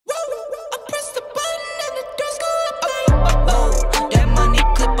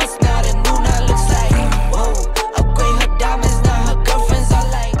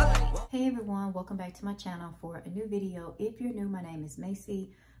welcome back to my channel for a new video. If you're new, my name is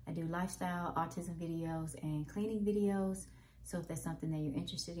Mayc. I do lifestyle, autism videos, and cleaning videos. So if that's something that you're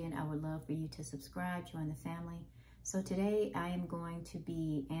interested in, I would love for you to subscribe, join the family. So today I am going to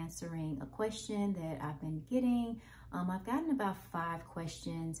be answering a question that I've been getting. I've gotten about 5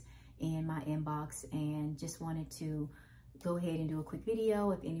 questions in my inbox and just wanted to go ahead and do a quick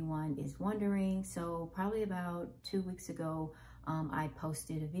video if anyone is wondering. So probably about 2 weeks ago, I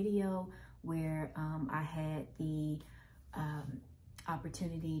posted a video where I had the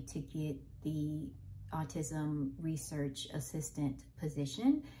opportunity to get the autism research assistant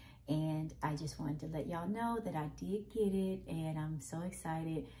position, and I just wanted to let y'all know that I did get it, and I'm so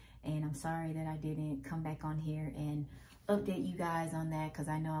excited. And I'm sorry that I didn't come back on here and update you guys on that, because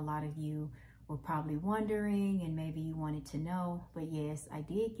I know a lot of you were probably wondering and maybe you wanted to know. But yes, I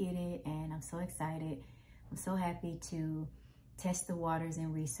did get it, and I'm so excited. I'm so happy to test the waters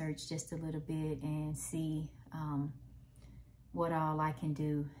and research just a little bit and see what all I can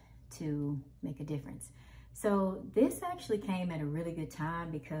do to make a difference. So this actually came at a really good time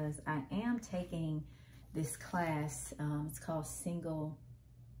because I am taking this class. It's called single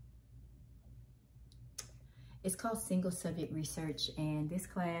subject research, and this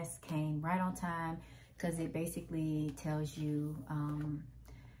class came right on time because it basically tells you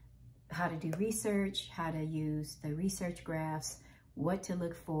how to do research, how to use the research graphs, what to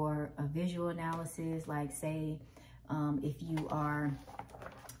look for, a visual analysis, like say, if you are,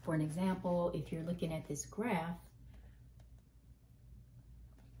 for an example, if you're looking at this graph,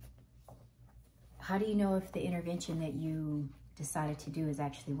 how do you know if the intervention that you decided to do is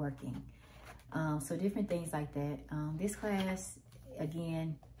actually working? So different things like that. This class,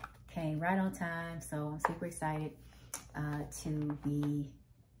 again, came right on time, so I'm super excited to be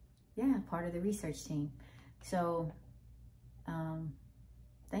part of the research team. So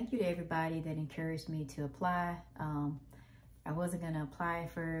thank you to everybody that encouraged me to apply. I wasn't gonna apply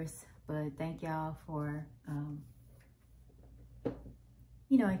at first, but thank y'all for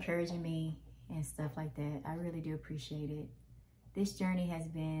encouraging me and stuff like that. I really do appreciate it. This journey has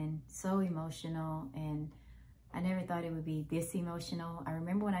been so emotional, and I never thought it would be this emotional. I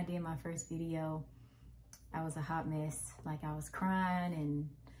remember when I did my first video, I was a hot mess. Like, I was crying, and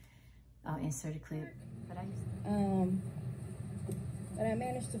I'll insert a clip. But I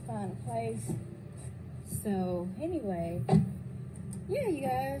managed to find a place. So anyway, yeah, you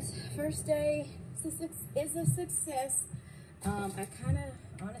guys, first day is a success. I kind of,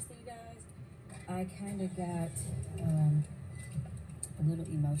 honestly, you guys, I kind of got a little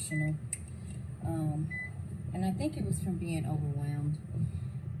emotional. And I think it was from being overwhelmed.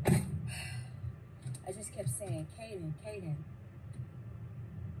 I just kept saying, Kaden.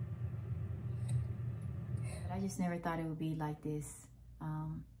 But I just never thought it would be like this.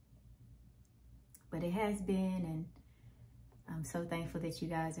 But it has been, and I'm so thankful that you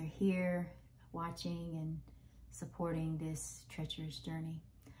guys are here watching and supporting this treacherous journey.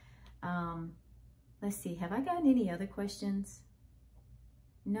 Let's see, have I gotten any other questions?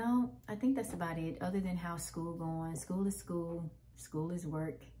 No, I think that's about it, other than how's school going. School is school, school is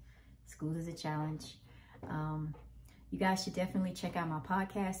work, school is a challenge. You guys should definitely check out my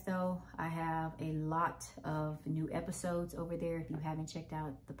podcast though. I have a lot of new episodes over there if you haven't checked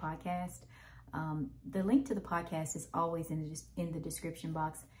out the podcast. The link to the podcast is always in the description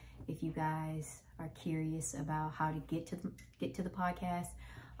box if you guys are curious about how to get to the podcast.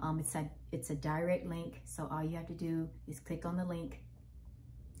 It's a direct link, so all you have to do is click on the link.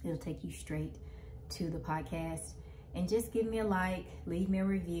 It'll take you straight to the podcast, and just give me a like, leave me a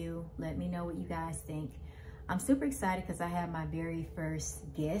review, let me know what you guys think. I'm super excited because I have my very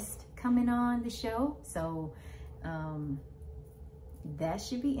first guest coming on the show, so that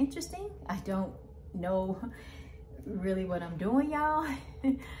should be interesting. I don't know really what I'm doing, y'all.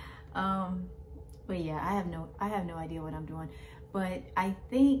 But yeah, I have no idea what I'm doing. But I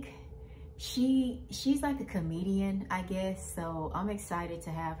think she's like a comedian, I guess. So I'm excited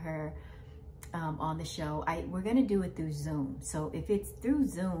to have her on the show. We're gonna do it through Zoom. So if it's through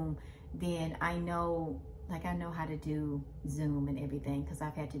Zoom, then I know how to do Zoom and everything, because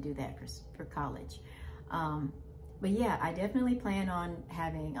I've had to do that for college. But yeah, I definitely plan on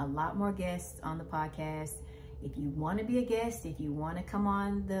having a lot more guests on the podcast. If you want to be a guest, if you want to come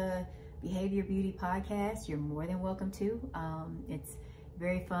on the Behavior Beauty podcast, you're more than welcome to. It's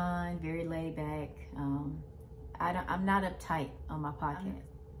very fun, very laid back. I'm not uptight on my podcast.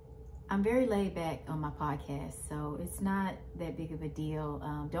 I'm very laid back on my podcast, so it's not that big of a deal.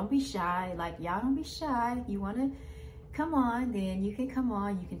 Don't be shy. Like, y'all don't be shy. If you want to come on, then you can come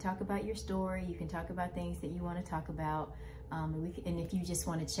on. You can talk about your story. You can talk about things that you want to talk about. And if you just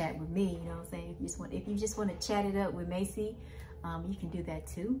want to chat with me, you know what I'm saying? If you just want to chat it up with Mayc, you can do that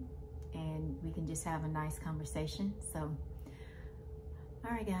too. And we can just have a nice conversation. So,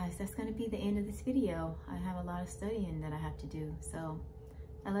 all right, guys, that's going to be the end of this video. I have a lot of studying that I have to do. So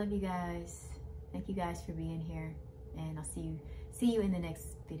I love you guys. Thank you guys for being here. And I'll see you in the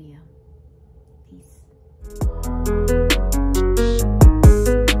next video. Peace.